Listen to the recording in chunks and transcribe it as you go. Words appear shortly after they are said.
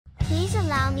Please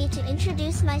allow me to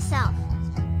introduce myself.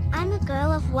 I'm a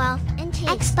girl of wealth and taste.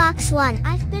 Xbox One.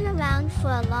 I've been around for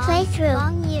a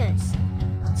long years.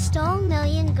 Stole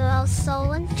million girls'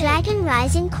 soul and faith. Dragon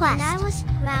Rising Quest. And I was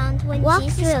around when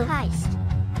Jesus Christ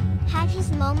had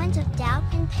his moment of doubt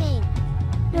and pain.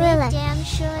 Made damn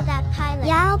sure that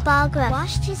Pilate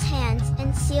washed his hands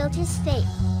and sealed his fate.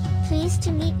 Pleased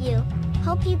to meet you.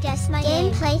 Hope you guess my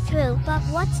game playthrough. But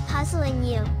what's puzzling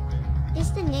you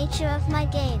is the nature of my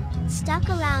game. Stuck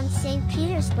around St.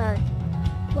 Petersburg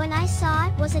when I saw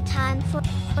it was a time for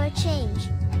a change.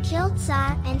 Killed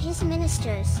Tsar and his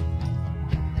ministers.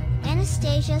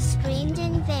 Anastasia screamed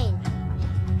in vain.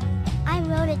 I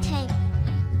rode a tank.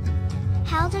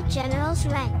 Held a general's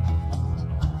rank.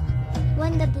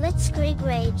 When the blitzkrieg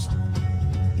raged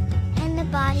and the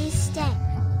bodies stank.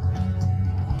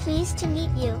 Pleased to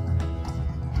meet you.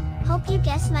 Hope you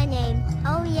guess my name.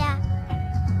 Oh yeah.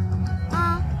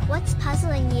 Ah, what's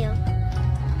puzzling you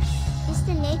is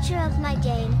the nature of my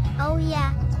game. Oh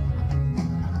yeah.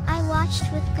 I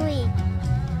watched with glee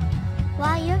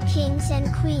while your kings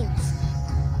and queens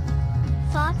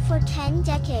fought for 10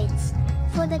 decades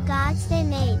for the gods they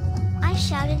made. I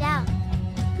shouted out,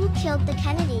 who killed the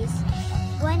Kennedys?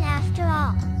 When after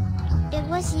all, it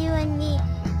was you and me.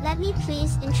 Let me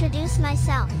please introduce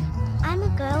myself. I'm a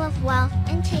girl of wealth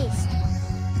and taste,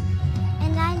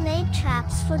 and I laid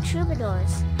traps for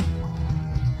troubadours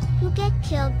who get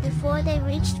killed before they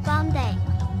reached Bombay.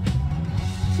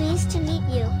 Pleased to meet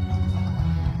you.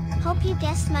 Hope you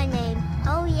guessed my name.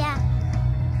 Oh yeah.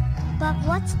 But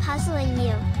what's puzzling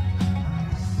you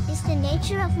is the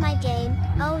nature of my game.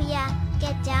 Oh yeah.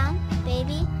 Get down,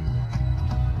 baby.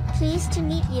 Pleased to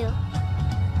meet you.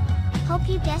 Hope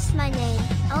you guessed my name.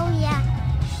 Oh yeah.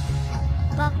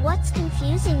 But what's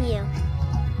confusing you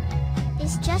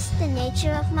is just the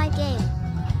nature of my game.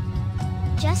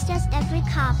 Just as every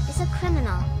cop is a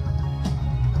criminal,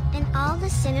 and all the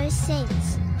sinners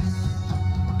saints.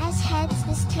 As heads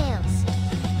is tails.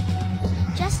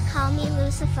 Just call me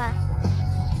Lucifer,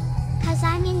 'cause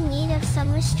I'm in need of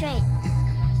some restraint.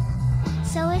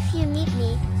 So if you meet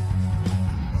me,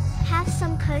 have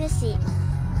some courtesy,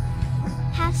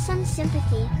 have some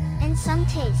sympathy, and some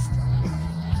taste.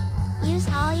 Use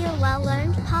all your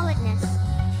well-learned politeness,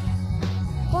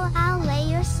 or I'll lay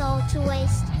your soul to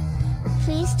waste.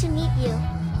 Pleased to meet you.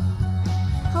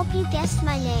 Hope you guessed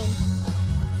my name.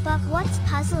 But what's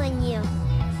puzzling you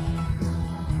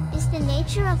is the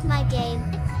nature of my game.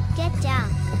 Get down.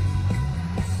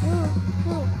 Woo,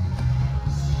 woo.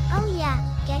 Oh yeah,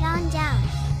 get on down.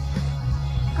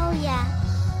 Oh yeah.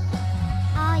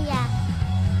 Oh yeah.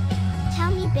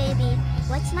 Tell me baby,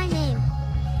 what's my name?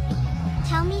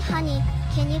 Tell me honey,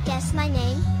 can you guess my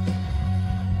name?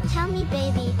 Tell me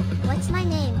baby, what's my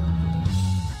name?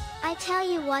 I tell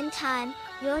you one time,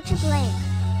 you're to blame.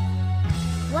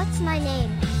 What's my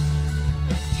name?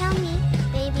 Tell me,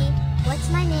 baby, what's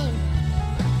my name?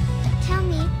 Tell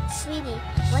me, sweetie,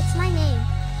 what's my name?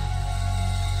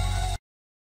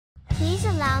 Please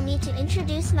allow me to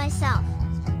introduce myself.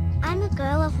 I'm a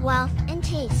girl of wealth and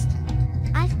taste.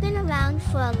 I've been around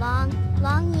for a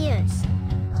long years.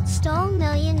 Stole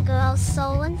million girls'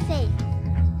 soul and faith.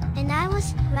 And I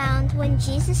was around when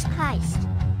Jesus Christ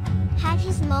had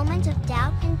his moment of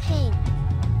doubt and pain.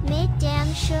 Made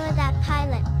damn sure that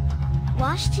Pilate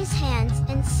washed his hands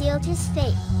and sealed his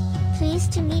fate.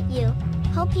 Pleased to meet you.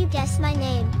 Hope you guess my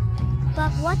name.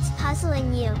 But what's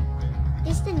puzzling you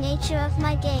is the nature of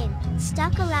my game.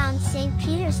 Stuck around St.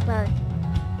 Petersburg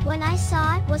when I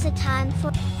saw it was a time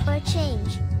for a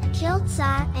change. Killed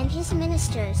Tsar and his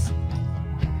ministers.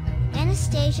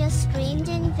 Anastasia screamed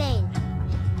in vain.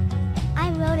 I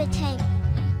rode a tank.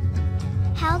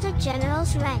 Held a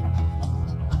general's rank.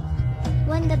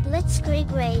 When the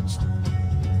blitzkrieg raged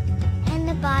and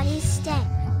the bodies stank.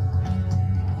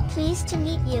 Pleased to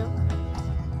meet you.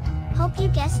 Hope you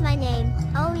guess my name.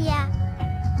 Oh yeah.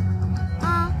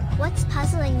 Ah, what's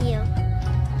puzzling you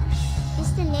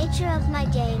is the nature of my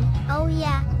game. Oh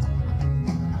yeah.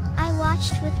 I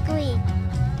watched with glee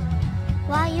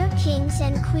while your kings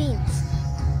and queens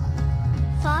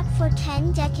fought for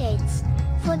 10 decades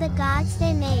for the gods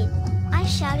they made. I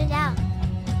shouted out,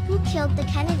 who killed the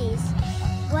Kennedys?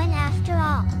 When after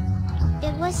all,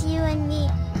 it was you and me.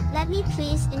 Let me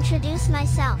please introduce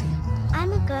myself.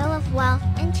 I'm a girl of wealth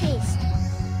and taste,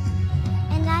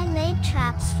 and I laid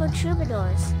traps for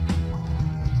troubadours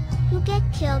who get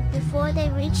killed before they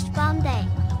reached Bombay.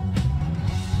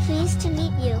 Pleased to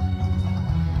meet you.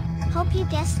 Hope you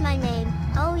guessed my name.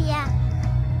 Oh yeah.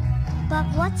 But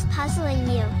what's puzzling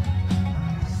you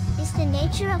is the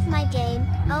nature of my game.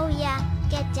 Oh yeah.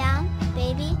 Get down,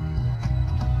 baby.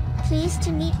 pleased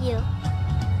to meet you.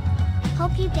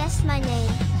 Hope you guessed my name.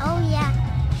 Oh yeah.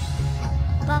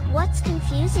 But what's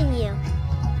confusing you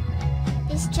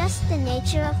is just the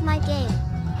nature of my game.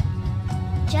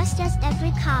 Just as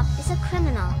every cop is a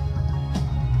criminal,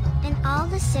 and all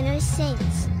the sinners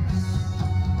saints.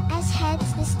 As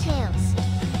heads is tails.